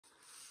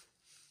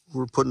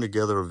We're putting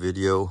together a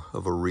video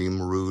of a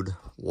Ruud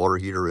water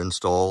heater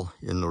install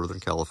in Northern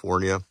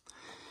California.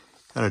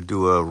 Kind of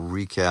do a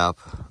recap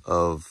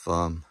of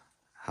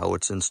how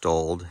it's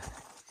installed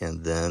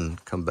and then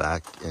come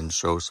back and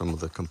show some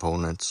of the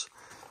components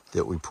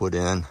that we put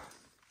in.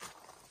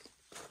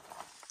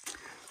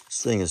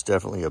 This thing is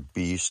definitely a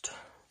beast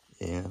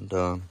and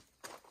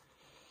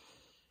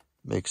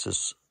makes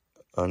this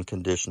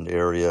unconditioned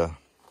area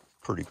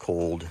pretty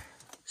cold.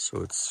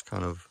 So it's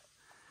kind of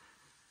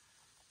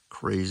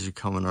crazy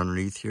coming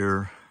underneath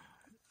here.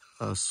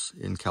 Us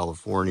in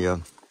California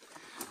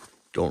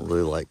don't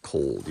really like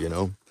cold, you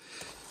know.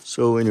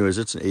 So anyways,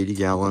 it's an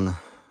 80-gallon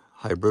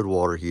hybrid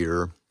water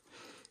heater,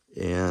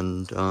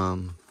 and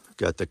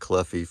got the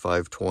Caleffi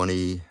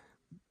 520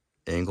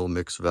 angle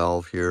mix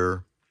valve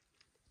here,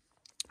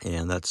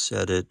 and that's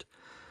set at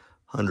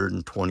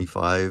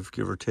 125,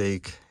 give or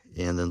take.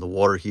 And then the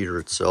water heater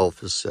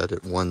itself is set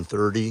at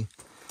 130.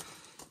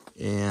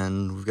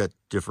 And we've got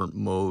different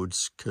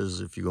modes, because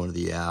if you go into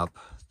the app,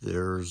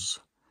 there's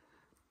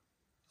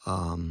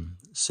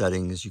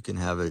settings. You can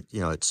have it, you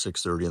know, at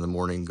 6:30 in the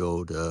morning,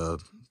 go to,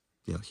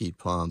 you know, heat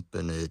pump,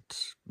 and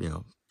at, you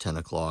know, 10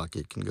 o'clock,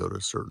 it can go to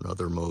certain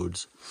other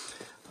modes.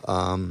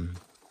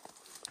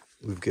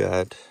 We've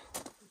got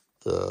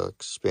the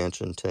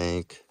expansion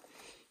tank,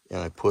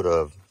 and I put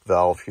a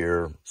valve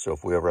here, so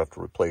if we ever have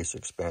to replace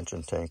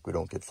expansion tank, we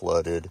don't get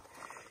flooded.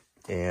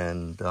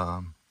 And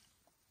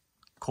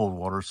cold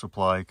water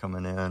supply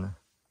coming in,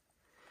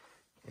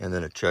 and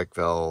then a check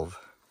valve.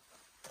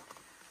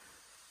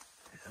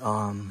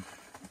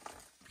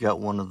 Got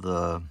one of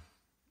the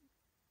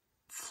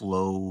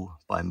flow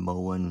by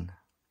Moen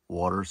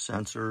water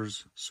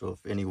sensors, so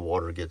if any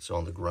water gets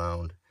on the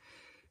ground,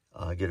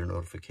 get a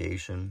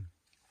notification.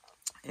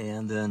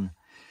 And then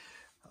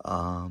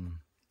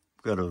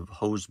got a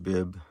hose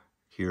bib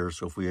here,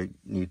 so if we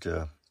need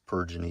to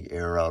purge any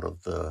air out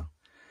of the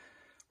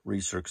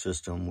recirc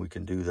system, we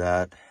can do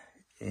that.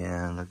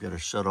 And I've got a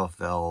shutoff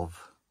valve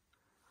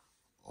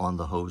on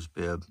the hose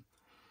bib.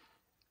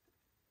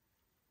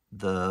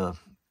 The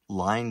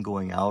line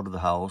going out of the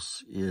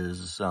house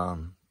is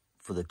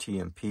for the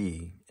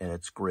TMP, and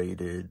it's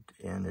graded,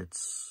 and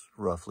it's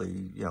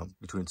roughly, you know,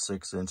 between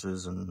 6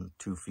 inches and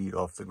 2 feet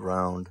off the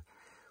ground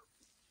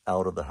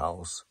out of the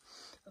house.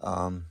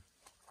 On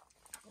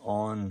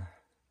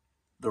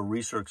the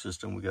recirc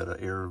system, we got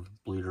an air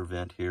bleeder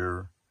vent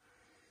here,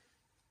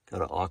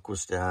 got an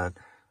aquastat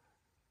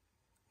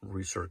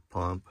recirc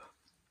pump,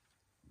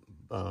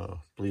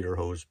 bleeder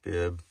hose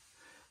bib,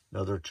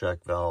 another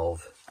check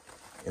valve,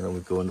 and then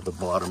we go into the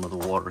bottom of the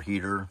water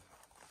heater.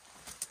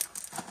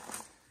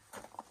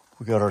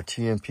 We got our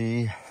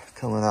TMP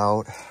coming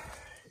out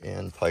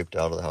and piped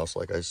out of the house,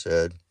 like I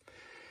said,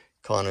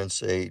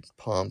 condensate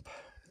pump,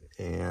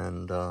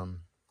 and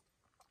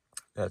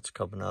that's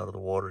coming out of the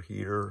water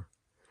heater.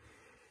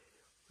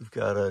 We've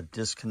got a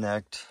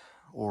disconnect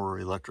or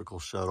electrical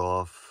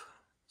shutoff,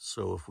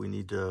 so if we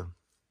need to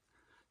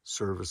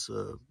service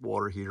a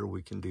water heater,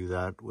 we can do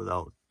that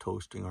without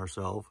toasting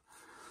ourselves.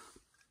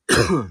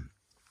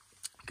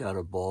 Got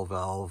a ball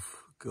valve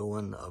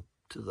going up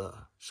to the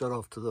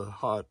shutoff to the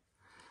hot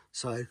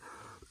side.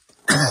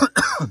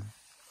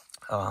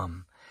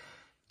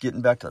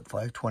 Getting back to that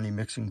 520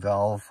 mixing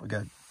valve, I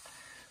got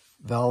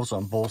valves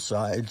on both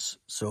sides,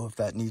 so if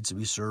that needs to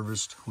be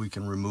serviced, we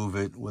can remove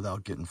it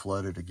without getting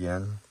flooded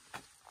again.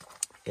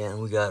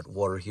 And we got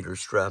water heater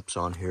straps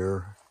on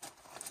here.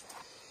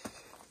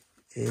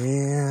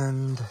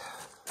 And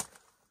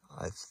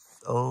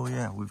oh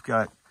yeah, we've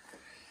got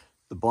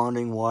the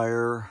bonding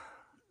wire.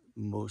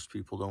 Most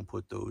people don't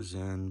put those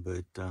in,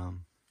 but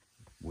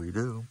we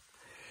do.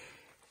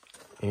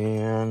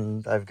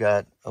 And I've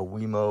got a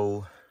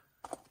Wemo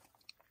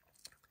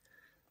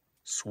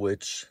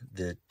switch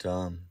that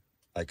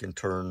I can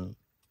turn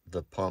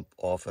the pump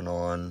off and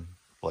on,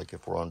 like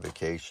if we're on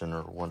vacation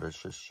or want to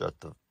just shut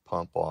the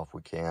pump off,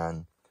 we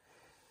can.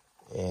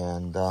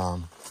 And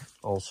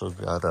also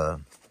got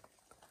a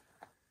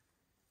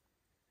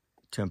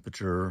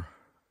temperature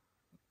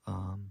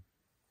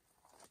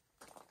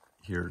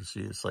here to see,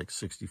 it's like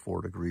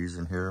 64 degrees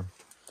in here.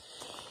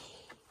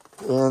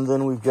 And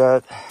then we've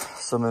got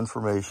some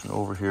information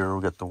over here.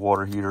 We've got the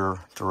water heater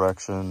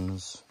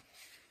directions,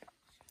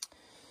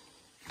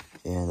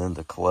 and then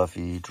the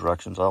Caleffi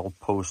directions. I'll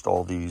post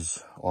all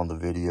these on the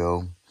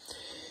video.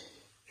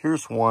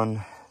 Here's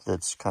one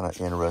that's kind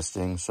of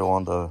interesting. So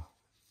on the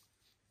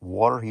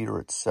water heater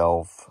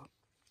itself,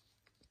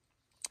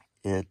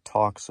 it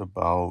talks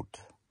about,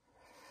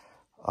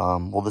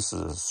 well, this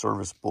is a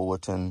service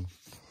bulletin,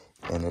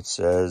 and it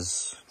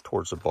says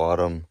towards the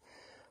bottom,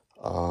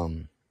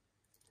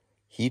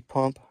 heat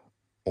pump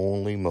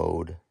only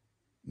mode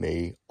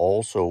may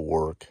also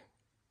work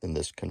in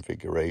this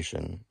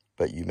configuration,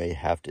 but you may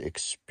have to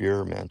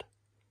experiment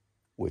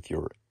with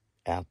your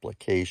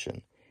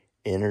application.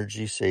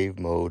 Energy save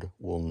mode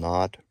will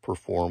not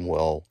perform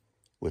well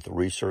with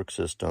recirc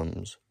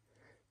systems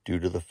due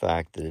to the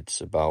fact that it's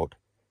about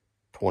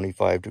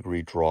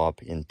 25-degree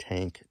drop in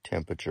tank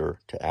temperature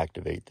to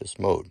activate this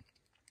mode.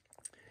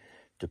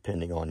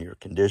 depending on your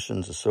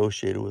conditions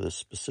associated with a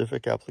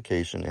specific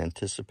application.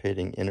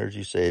 Anticipating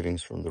energy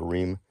savings from the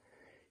Rheem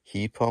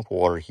heat pump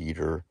water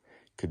heater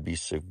could be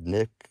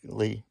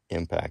significantly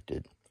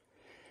impacted.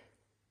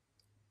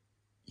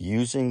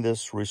 Using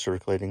this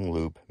recirculating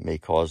loop may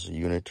cause the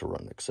unit to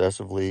run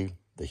excessively.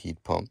 The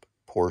heat pump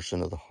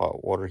portion of the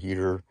hot water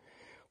heater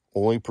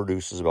only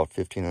produces about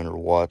 1,500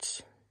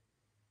 watts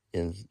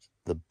in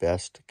the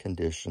best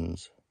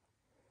conditions.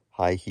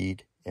 High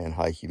heat and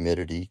high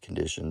humidity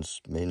conditions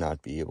may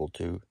not be able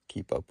to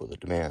keep up with the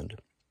demand.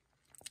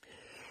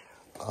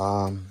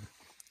 And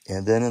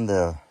then in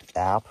the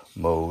app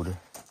mode,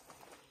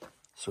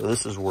 so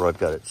this is where I've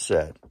got it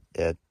set.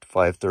 At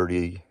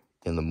 5:30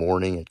 in the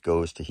morning, it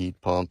goes to heat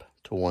pump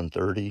to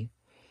 1:30.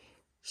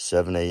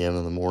 7 a.m.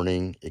 in the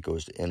morning, it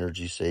goes to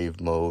energy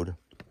save mode.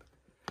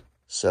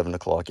 7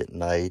 o'clock at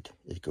night,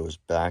 it goes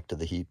back to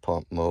the heat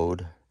pump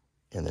mode.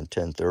 And then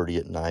 10:30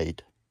 at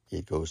night,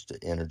 it goes to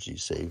energy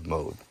save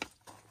mode.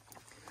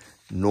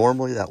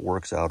 Normally that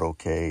works out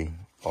okay.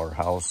 Our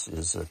house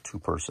is a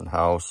 2-person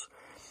house.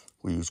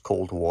 We use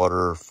cold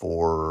water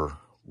for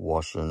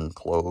washing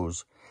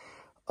clothes.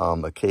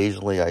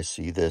 Occasionally I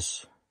see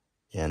this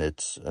and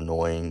it's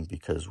annoying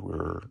because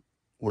we're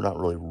not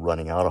really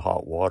running out of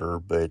hot water,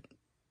 but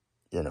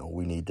you know,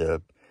 we need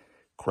to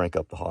crank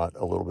up the hot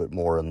a little bit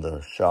more in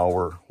the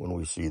shower when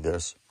we see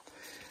this.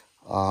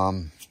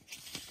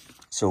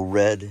 So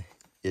red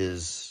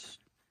is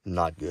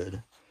not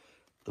good.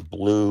 The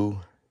blue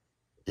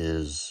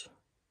is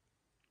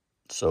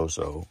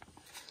so-so.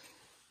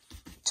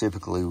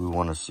 Typically we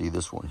want to see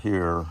this one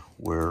here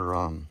where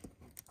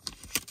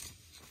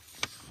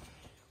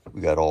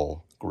we got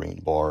all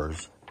green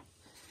bars.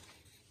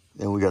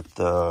 Then we got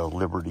the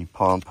Liberty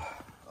pump.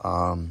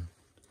 The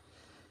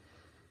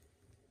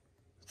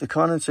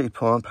condensate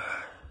pump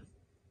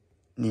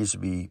needs to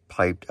be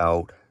piped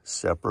out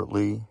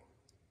separately,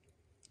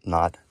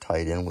 not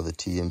tied in with a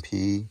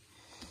TMP.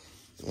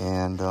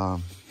 And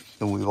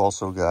then we've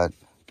also got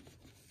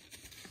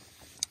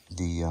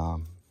the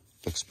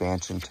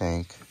expansion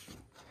tank,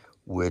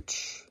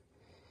 which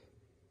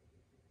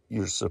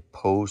you're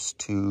supposed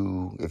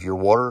to, if your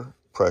water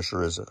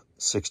pressure is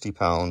 60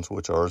 pounds,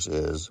 which ours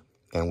is,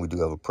 and we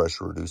do have a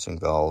pressure reducing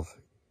valve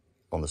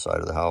on the side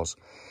of the house.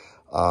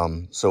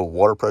 So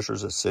water pressure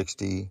is at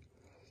 60.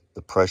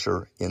 The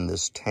pressure in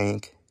this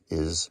tank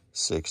is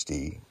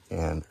 60,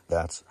 and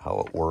that's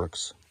how it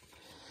works.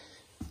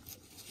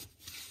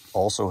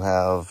 Also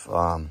have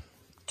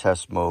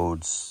test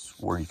modes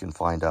where you can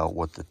find out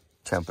what the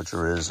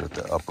temperature is at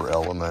the upper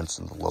elements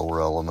and the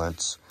lower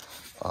elements.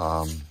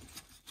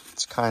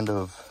 It's kind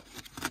of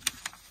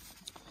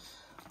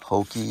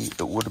hokey.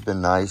 It would have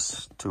been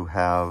nice to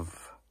have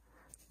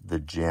the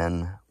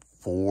Gen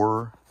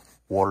 4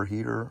 water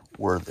heater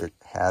where it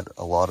had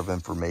a lot of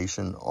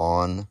information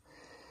on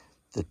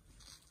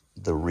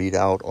the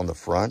readout on the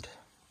front.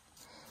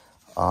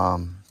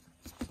 And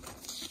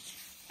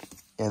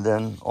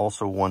then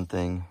also one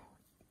thing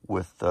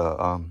with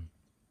the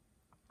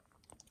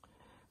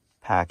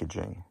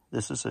packaging.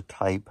 This is a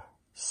type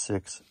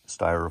 6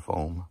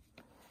 styrofoam,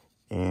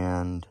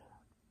 and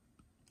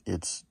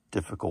it's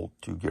difficult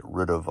to get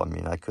rid of. I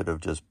mean, I could have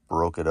just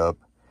broke it up,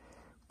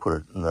 put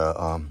it in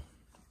the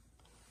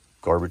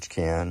garbage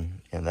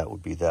can, and that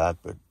would be that,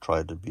 but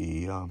tried to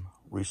be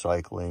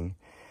recycling.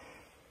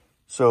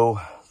 So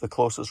the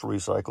closest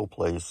recycle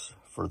place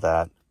for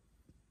that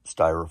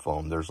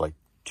styrofoam, there's like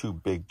 2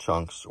 big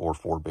chunks or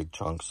 4 big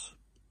chunks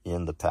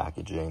in the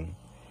packaging.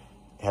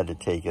 Had to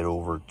take it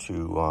over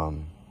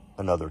to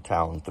another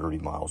town 30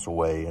 miles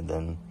away, and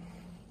then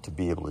to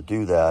be able to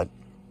do that,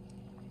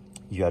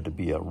 you had to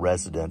be a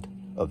resident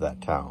of that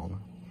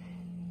town.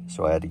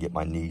 So I had to get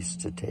my niece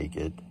to take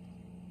it,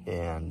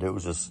 and it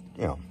was just,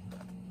 you know,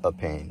 a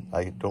pain.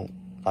 I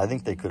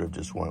think they could have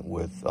just went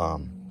with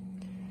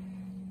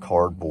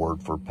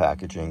cardboard for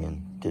packaging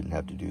and didn't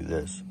have to do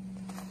this.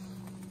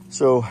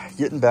 So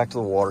getting back to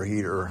the water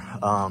heater,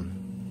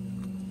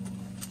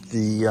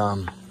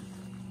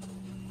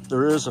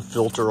 there is a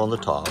filter on the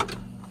top.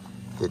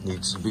 It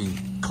needs to be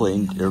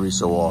cleaned every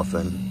so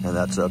often, and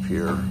that's up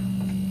here.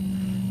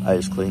 I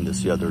just cleaned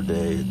this the other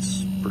day.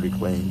 It's pretty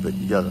clean, but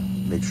you gotta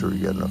make sure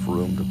you got enough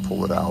room to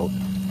pull it out.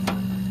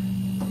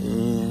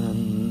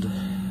 And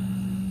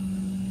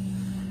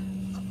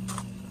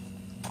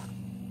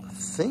I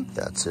think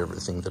that's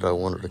everything that I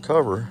wanted to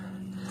cover.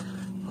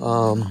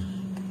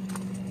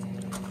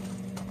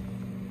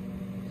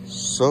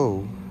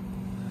 So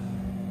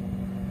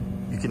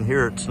you can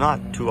hear it's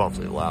not too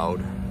awfully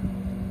loud,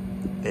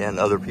 and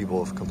other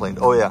people have complained.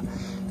 Oh yeah,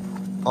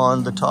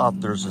 on the top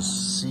there's a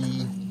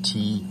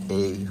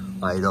CTA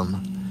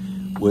item,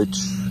 which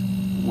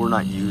we're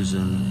not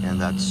using,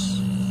 and that's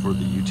for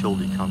the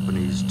utility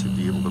companies to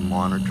be able to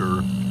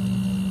monitor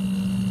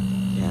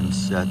and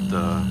set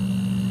the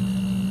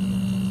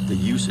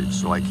usage.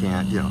 So I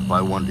can't, you know, if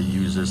I wanted to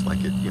use this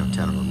like at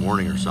 10 in the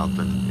morning or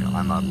something, you know,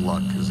 I'm out of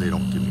luck because they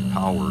don't give me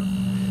power.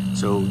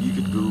 So you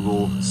could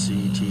Google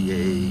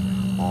CTA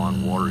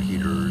on water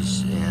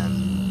heaters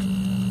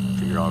and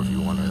figure out if you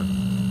want to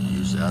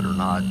use that or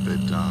not, but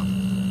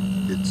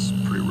it's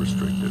pretty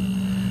restricted.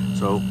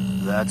 So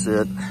that's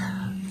it.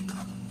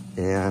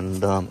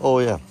 And oh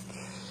yeah,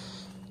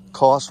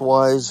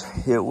 cost-wise,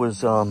 it was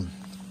it's around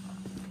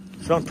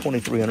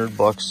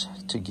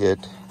 $2,300 to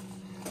get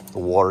the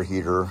water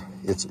heater.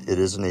 It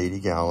is an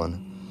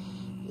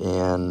 80-gallon,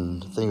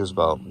 and I think it was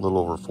about a little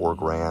over $4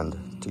 grand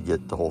to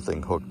get the whole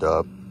thing hooked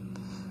up.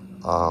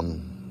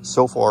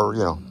 So far,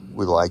 you know,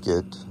 we like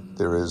it.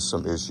 There is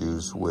some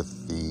issues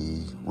with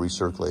the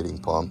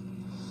recirculating pump,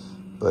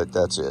 but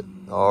that's it.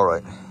 All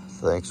right,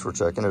 thanks for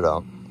checking it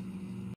out.